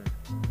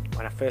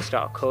when I first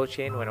started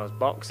coaching, when I was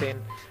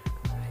boxing,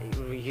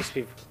 we used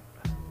to be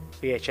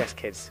VHS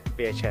kids,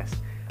 VHS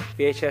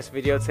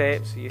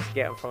videotapes, we used to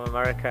get them from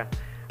America.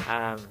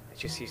 I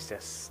just used to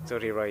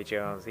study Roy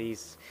Jones.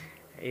 He's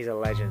a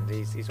legend,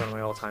 he's one of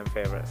my all-time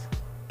favourites.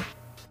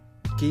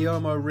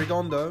 Guillermo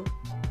Rigondeaux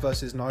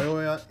versus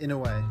Naoya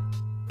Inoue.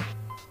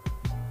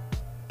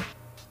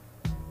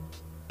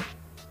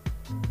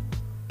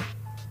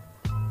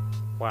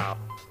 Wow.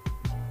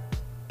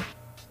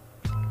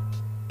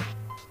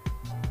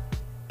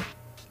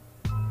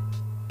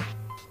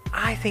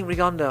 I think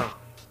Rigondeaux,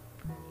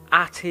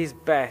 at his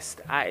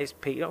best, at his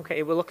peak.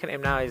 Okay, we're looking at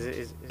him now.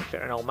 He's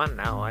an old man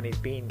now, and he's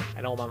been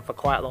an old man for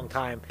quite a long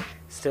time,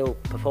 still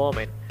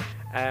performing.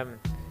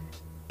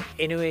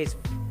 Inoue is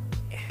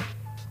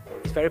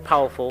very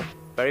powerful,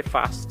 very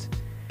fast,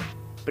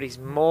 but he's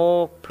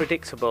more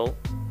predictable.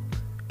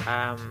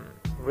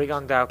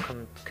 Rigondeaux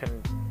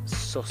can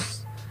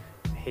suss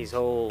his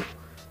whole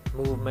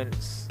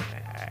movements,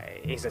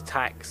 his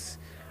attacks,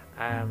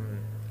 and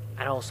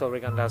also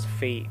Rigondeaux's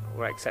feet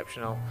were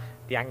exceptional.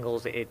 The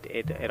angles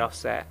it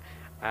offset,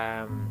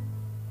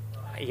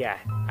 yeah,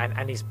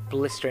 and his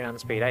blistering hand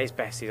speed. At his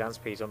best, his hand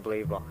speed is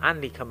unbelievable,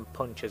 and he can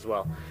punch as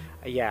well.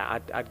 Yeah,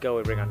 I'd go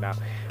with Rigondeaux.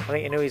 I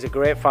think he's a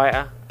great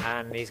fighter,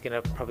 and he's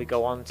going to probably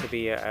go on to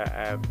be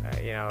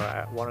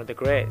one of the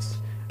greats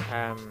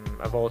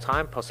of all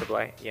time,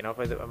 possibly. You know,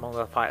 among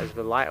the fighters of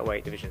the lighter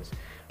weight divisions.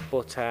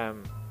 But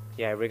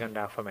yeah,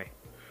 Rigondeaux for me.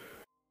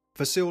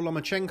 Vasyl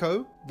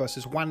Lomachenko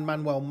versus Juan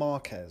Manuel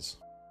Marquez.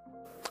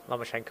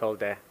 Lomachenko all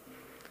day.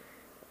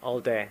 All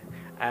day.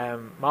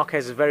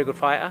 Marquez is a very good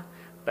fighter,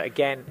 but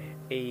again,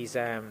 he's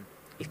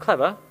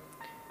clever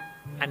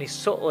and he's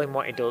subtle in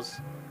what he does.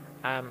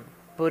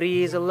 But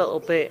he is a little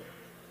bit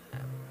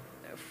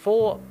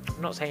I'm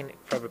not saying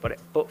for everybody,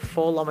 but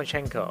for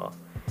Lomachenko,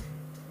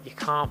 you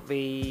can't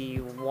be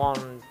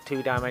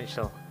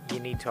two-dimensional. You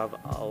need to have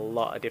a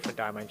lot of different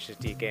dimensions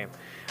to your game,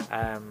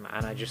 and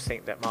I just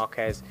think that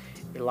Marquez,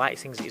 he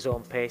likes things at his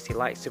own pace. He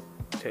likes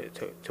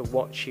to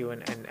watch you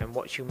and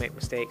watch you make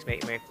mistakes,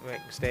 make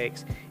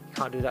mistakes. You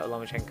can't do that with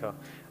Lomachenko.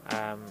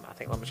 I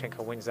think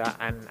Lomachenko wins that,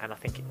 and I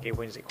think he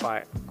wins it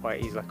quite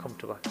easily,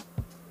 comfortably.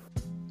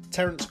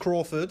 Terence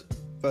Crawford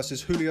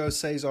versus Julio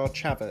Cesar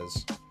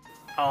Chavez.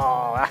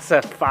 Oh, that's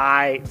a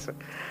fight.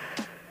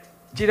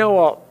 Do you know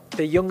what?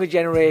 The younger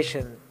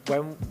generation,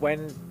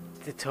 when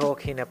they're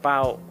talking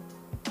about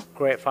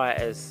great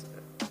fighters,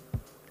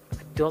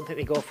 I don't think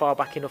they go far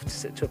back enough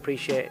to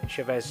appreciate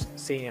Chavez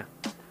Sr.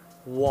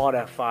 What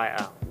a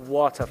fighter.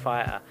 What a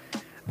fighter.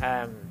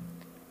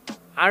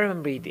 I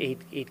remember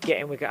he'd get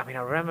in with... I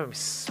remember him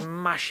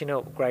smashing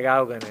up Greg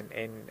Haugen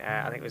in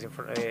I think it was in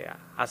front of the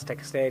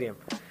Azteca Stadium,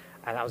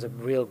 and that was a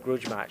real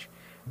grudge match.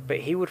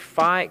 But he would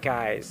fight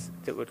guys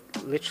that would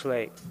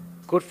literally...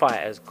 Good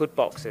fighters, good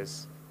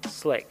boxers,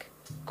 slick,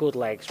 good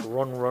legs,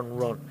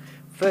 run.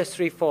 First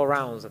 3-4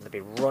 rounds, and they'd be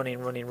running,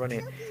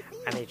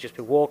 and he'd just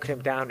be walking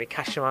him down, he'd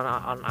catch him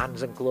on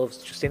hands and gloves,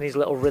 just in his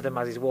little rhythm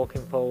as he's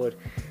walking forward,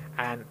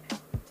 and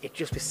he'd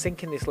just be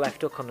sinking this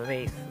left hook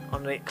underneath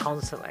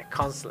constantly,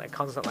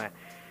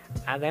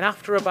 and then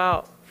after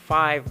about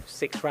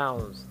 5-6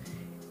 rounds,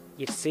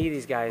 you'd see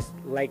these guys'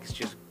 legs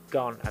just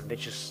gone, and they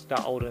just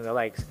start holding their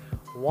legs.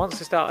 Once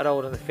they started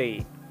holding the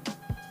feet,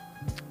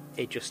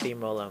 he'd just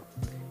steamroll them.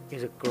 He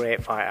was a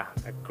great fighter,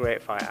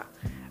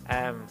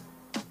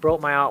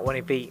 broke my heart when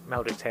he beat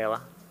Meldrick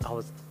Taylor. I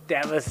was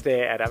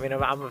devastated.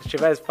 I'm a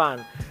Chavez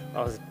fan.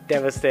 I was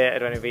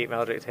devastated when he beat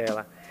Meldrick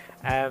Taylor.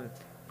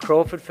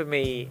 Crawford for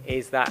me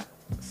is that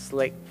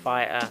slick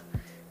fighter.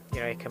 You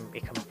know, he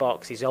can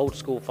box. He's an old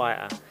school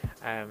fighter.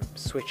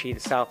 Switchy, the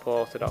southpaw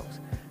orthodox.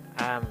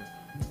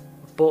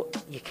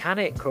 But you can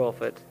hit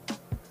Crawford,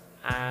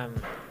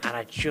 and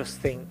I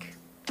think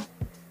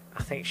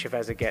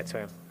Chavez would get to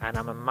him. And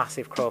I'm a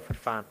massive Crawford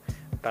fan.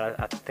 But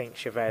I think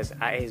Chavez,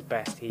 at his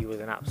best, he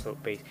was an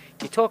absolute beast.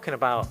 You're talking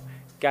about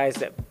guys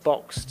that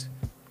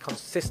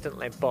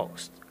consistently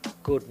boxed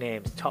good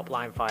names,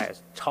 top-line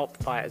fighters, top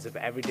fighters of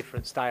every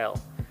different style,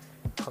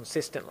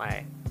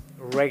 consistently,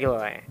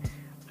 regularly,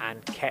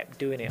 and kept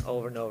doing it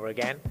over and over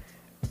again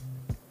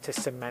to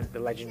cement the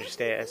legendary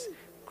status.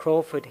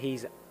 Crawford,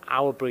 he's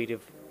our breed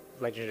of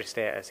legendary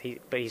status,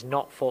 but he's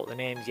not fought the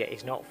names yet.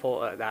 He's not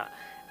fought at that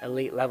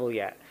elite level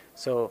yet.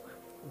 So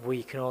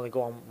we can only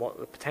go on what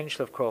the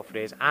potential of Crawford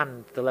is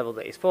and the level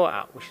that he's fought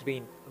at, which has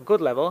been a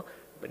good level,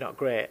 but not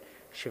great.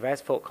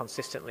 Chavez fought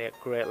consistently at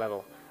great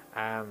level.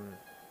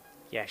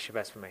 Yeah,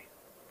 Chavez for me.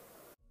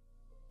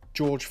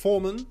 George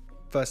Foreman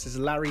versus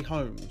Larry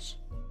Holmes.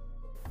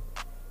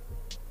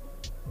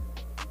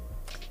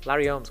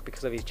 Larry Holmes,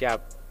 because of his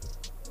jab.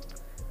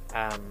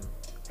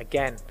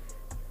 Again,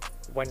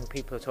 when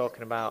people are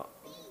talking about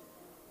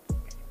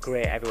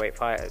great heavyweight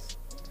fighters,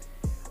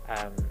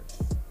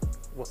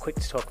 we're quick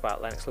to talk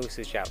about Lennox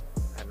Lewis's jab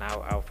and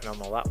how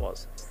phenomenal that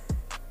was.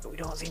 But we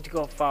don't seem to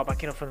go far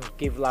back enough and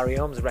give Larry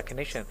Holmes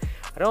recognition.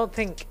 I don't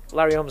think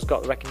Larry Holmes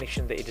got the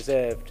recognition that he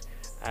deserved,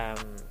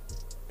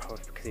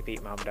 probably because he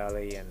beat Muhammad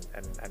Ali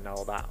and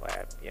all that,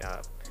 where, you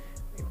know,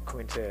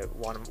 coming to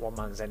one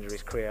man's end of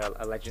his career,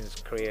 a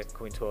legend's career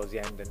coming towards the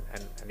end,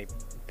 and he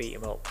beat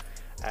him up.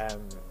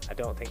 I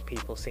don't think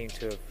people seem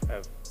to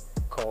have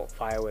caught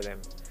fire with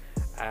him.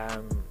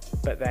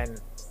 But then,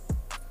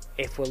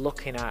 if we're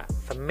looking at,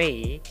 for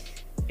me,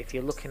 if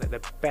you're looking at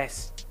the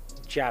best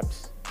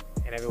jabs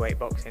in heavyweight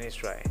boxing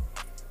history,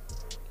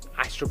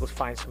 I struggle to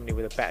find somebody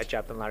with a better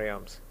jab than Larry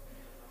Holmes.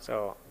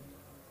 So,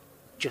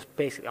 just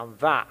basically on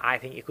that, I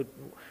think you could,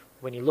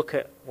 when you look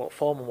at what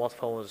Foreman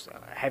was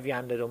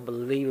heavy-handed,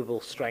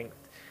 unbelievable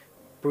strength,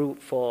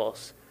 brute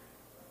force,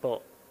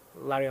 but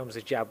Larry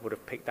Holmes' jab would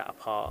have picked that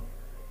apart,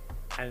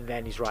 and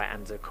then his right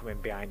hands are coming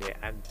behind it,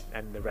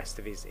 and the rest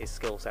of his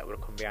skill set would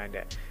have come behind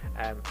it.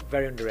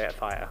 Very underrated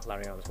fighter,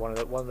 Larry Holmes. One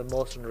of the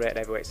most underrated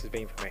heavyweights has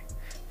been for me.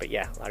 But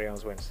yeah, Larry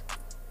Holmes wins.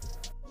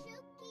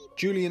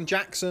 Julian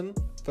Jackson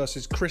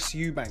versus Chris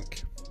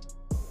Eubank.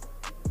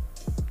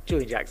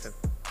 Julian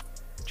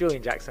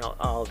Jackson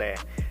all day.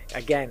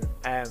 Again,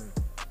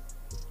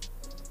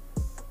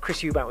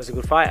 Chris Eubank was a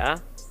good fighter,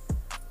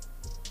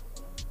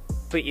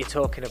 but you're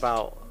talking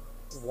about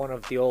one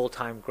of the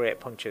all-time great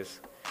punchers.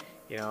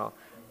 You know,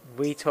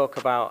 we talk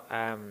about,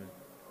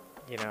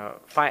 you know,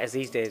 fighters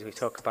these days, we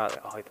talk about,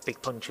 oh, the big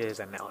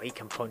punchers, and oh, he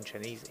can punch,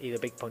 and he's a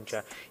big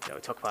puncher. You know,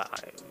 we talk about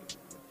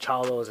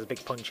Charlos as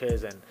big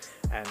punchers, and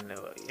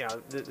you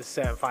know, there's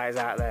certain fighters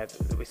out there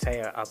that we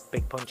say are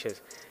big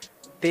punchers.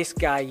 This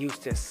guy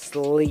used to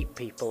sleep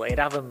people. He'd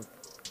have them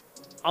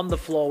on the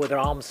floor with their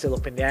arms still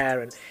up in the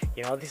air, and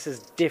you know, this is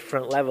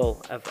different level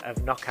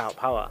of knockout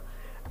power.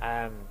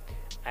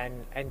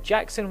 And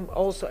Jackson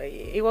also,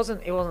 he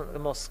wasn't the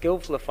most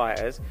skillful of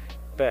fighters,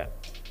 but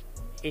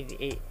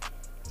he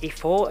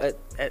fought at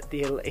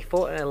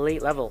an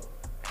elite level,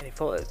 and he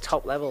fought at the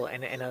top level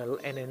in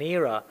an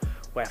era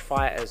where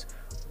fighters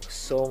were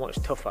so much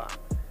tougher,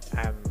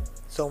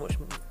 so much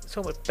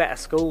better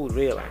schooled,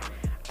 really.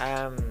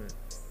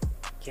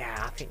 Yeah,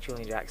 I think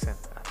Julian Jackson.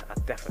 I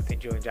definitely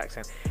think Julian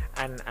Jackson,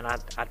 and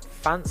I'd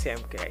fancy him.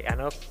 I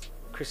know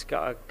Chris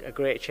got a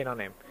great chin on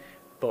him,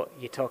 but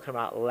you're talking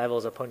about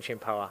levels of punching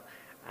power,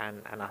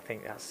 and I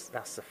think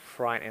that's a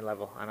frightening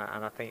level, and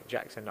I think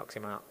Jackson knocks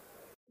him out.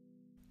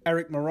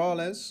 Eric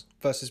Morales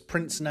versus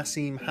Prince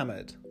Nassim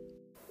Hamed.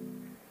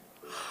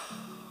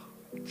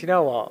 Do you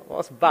know what?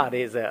 What's bad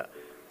is that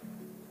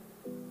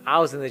I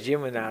was in the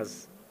gym with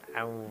Naz,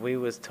 and we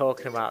was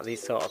talking about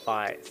these sort of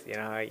fights. You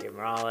know, your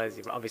Morales,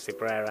 obviously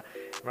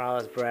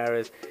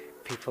Barreras,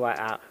 people like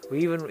that. We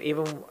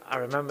even I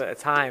remember at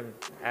the time,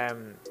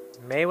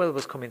 Mayweather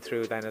was coming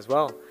through then as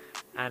well,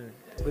 and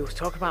we was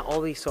talking about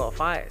all these sort of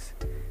fights.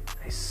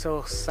 It's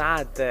so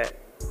sad that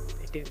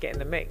he didn't get in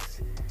the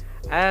mix.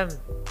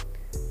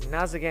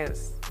 Naz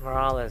against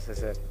Morales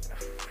that's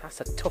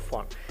a tough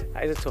one.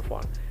 That is a tough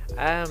one.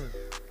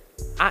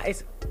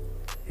 It's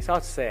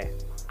hard to say.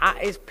 At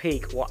his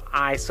peak, what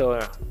I saw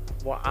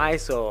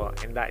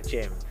in that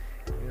gym,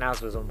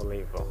 Naz was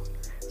unbelievable.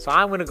 So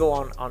I'm going to go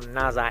on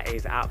Naz at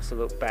his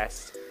absolute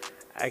best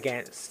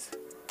against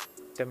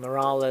the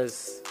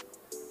Morales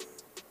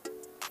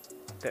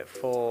that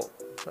fought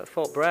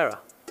Barrera.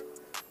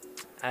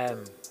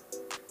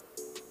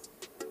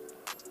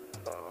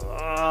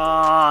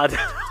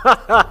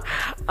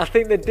 I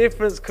think the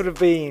difference could have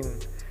been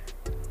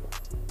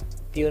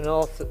the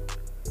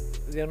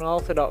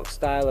unorthodox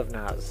style of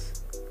Naz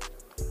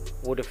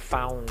would have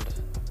found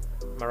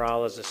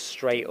Morales a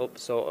straight up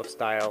sort of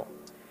style,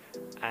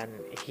 and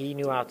he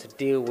knew how to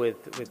deal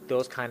with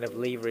those kind of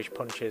leverage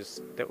punches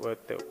that were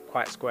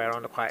quite square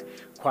on,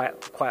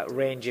 quite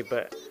rangy,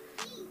 but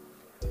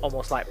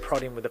almost like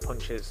prodding with the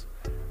punches,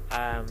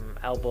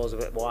 elbows a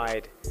bit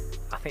wide.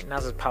 I think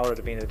Naz's power would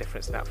have been the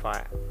difference in that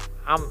fight.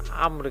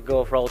 I'm gonna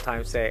go for old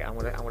time's sake. I'm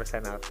gonna say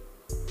Naz.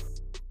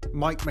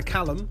 Mike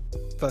McCallum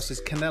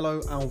versus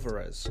Canelo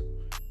Alvarez.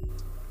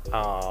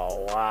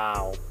 Oh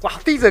wow! Wow,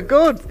 these are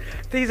good.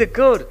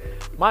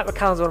 Mike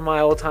McCallum's one of my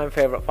all-time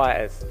favourite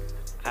fighters.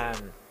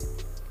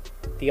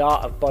 The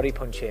art of body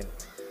punching.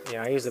 You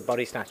know, he was a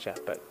body snatcher,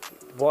 but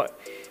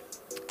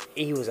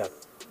he was a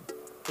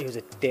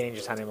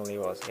dangerous animal.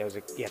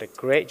 He had a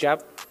great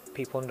jab.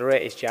 People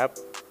underrate his jab.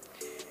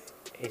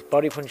 His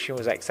body punching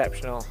was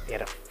exceptional. He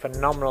had a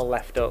phenomenal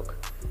left hook.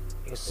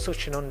 He was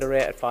such an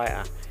underrated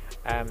fighter.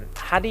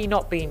 Had he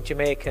not been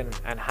Jamaican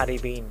and had he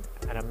been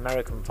an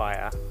American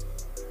fighter,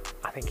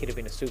 I think he'd have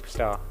been a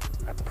superstar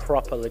a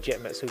proper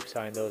legitimate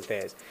superstar in those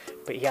days,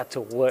 but he had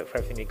to work for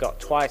everything he got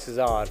twice as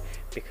hard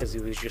because he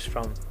was just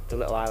from the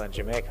little island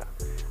Jamaica.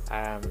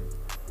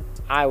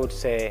 I would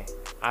say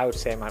Mike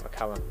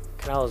McCallum.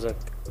 Canelo's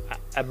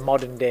a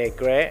modern day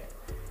great,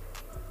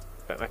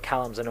 but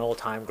McCallum's an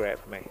all-time great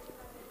for me.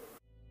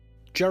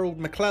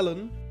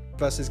 JR-McCLELLAN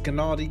versus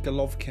Gennady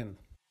Golovkin.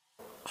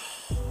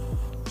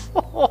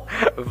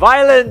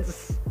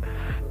 Violence!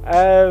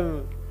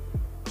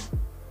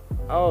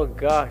 Oh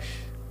gosh.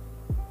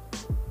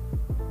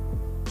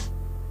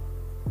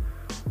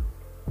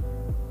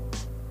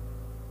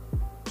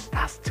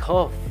 That's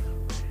tough.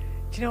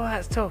 Do you know why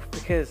that's tough?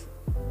 Because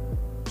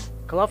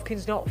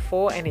Golovkin's not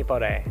fought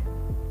anybody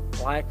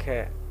like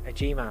a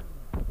G-man.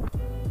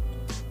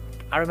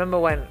 I remember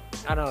when,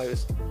 I know it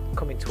was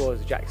coming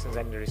towards Jackson's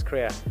end of his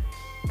career,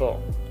 but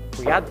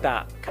we had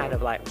that kind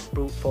of like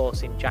brute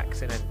force in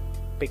Jackson and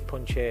big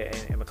puncher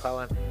in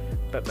McClellan,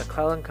 but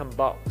McClellan can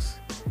box.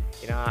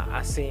 You know,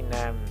 I seen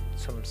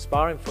some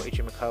sparring footage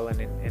of McClellan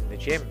in the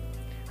gym.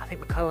 I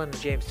think McClellan and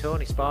James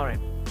Toney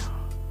sparring.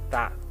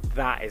 That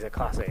is a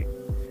classic.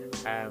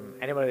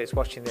 Anybody that's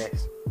watching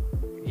this,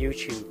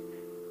 YouTube,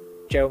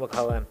 Joe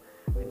McClellan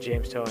and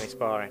James Toney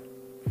sparring,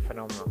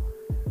 phenomenal.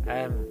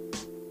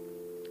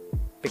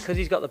 Because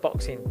he's got the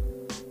boxing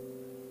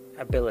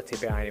ability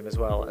behind him as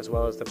well as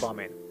the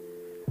bombing.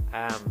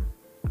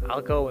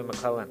 I'll go with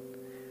McClellan.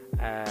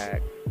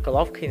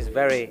 Golovkin's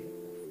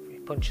he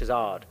punches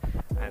hard,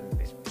 and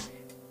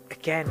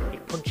again he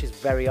punches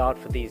very hard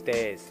for these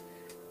days,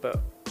 but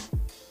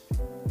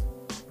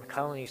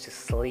McClellan used to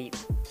sleep.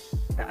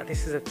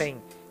 This is the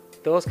thing,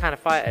 those kind of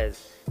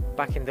fighters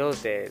back in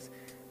those days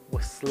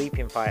were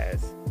sleeping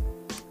fighters.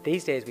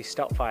 These days we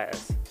stop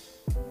fighters.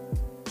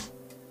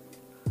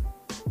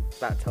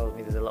 That tells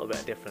me there's a little bit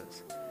of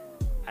difference.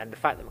 And the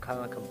fact that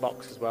McClellan can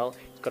box as well,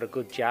 he's got a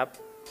good jab,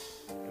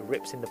 he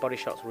rips in the body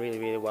shots really,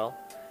 really well.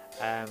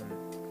 I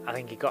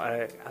think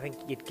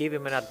you'd give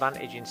him an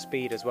advantage in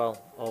speed as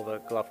well over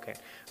Golovkin.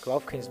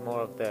 Golovkin's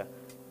more of the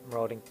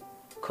marauding,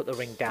 cut the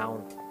ring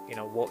down, you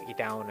know, walk you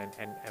down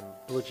and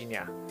bludgeon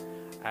you.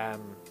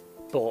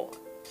 But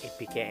he'd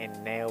be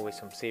getting nailed with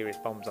some serious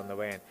bombs on the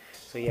way in.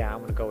 So yeah, I'm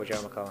going to go with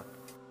Joe McClellan.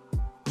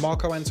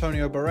 Marco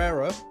Antonio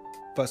Barrera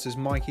versus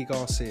Mikey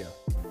Garcia.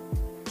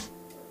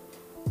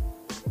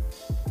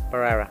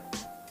 Barrera.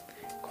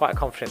 Quite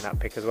confident in that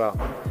pick as well.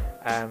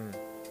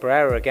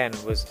 Barrera again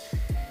was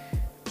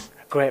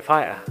a great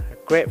fighter.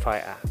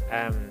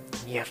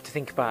 You have to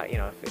think about, you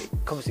know, if it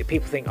comes to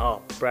people think,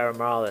 oh, Barrera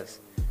Morales.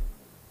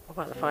 What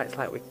about the fights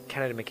like with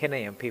Kennedy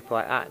McKinney and people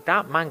like that?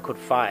 That man could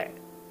fight.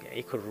 Yeah,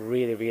 he could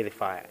really, really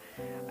fight.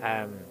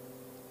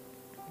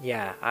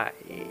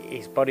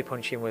 His body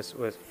punching was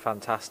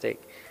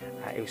fantastic.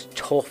 He was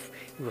tough.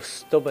 He was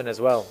stubborn as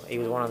well. He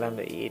was one of them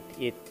that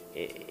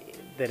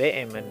that hit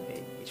him and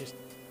he just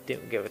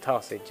didn't give a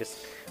toss. He'd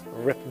just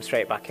rip him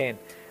straight back in.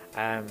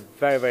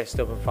 Very, very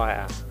stubborn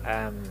fighter.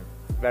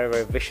 Very,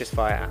 very vicious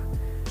fighter.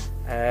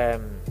 I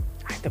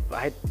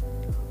had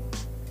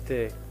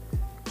the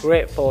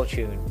great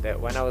fortune that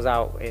when I was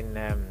out in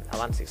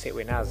Atlantic City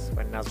with Naz,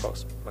 when Naz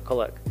boxed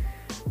McCulloch,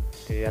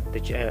 they had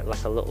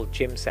like a little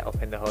gym set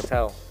up in the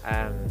hotel,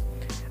 and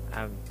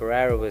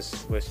Barrera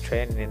was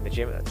training in the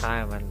gym at the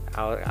time, and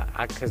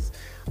because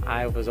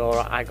I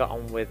got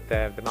on with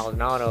the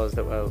Maldonanos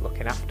that were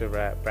looking after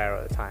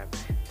Barrera at the time.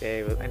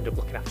 They ended up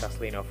looking after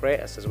Acelino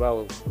Freitas as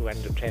well, who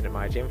ended up training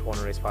my gym for one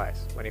of his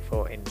fights when he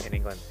fought in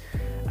England.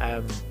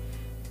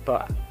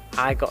 But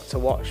I got to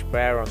watch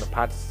Barrera on the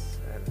pads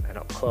and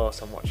up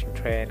close and watch him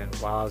train, and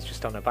while I was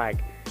just on a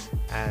bag,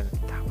 and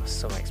that was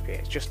some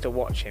experience just to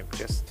watch him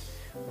just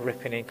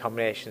ripping in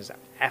combinations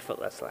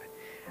effortlessly.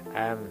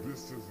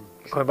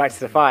 Coming back to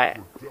the fight,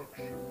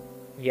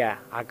 yeah,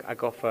 I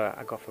go for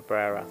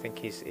Barrera. I think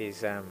he's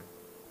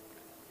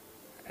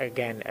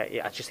again,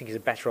 I just think he's a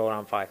better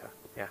all-round fighter.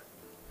 Yeah.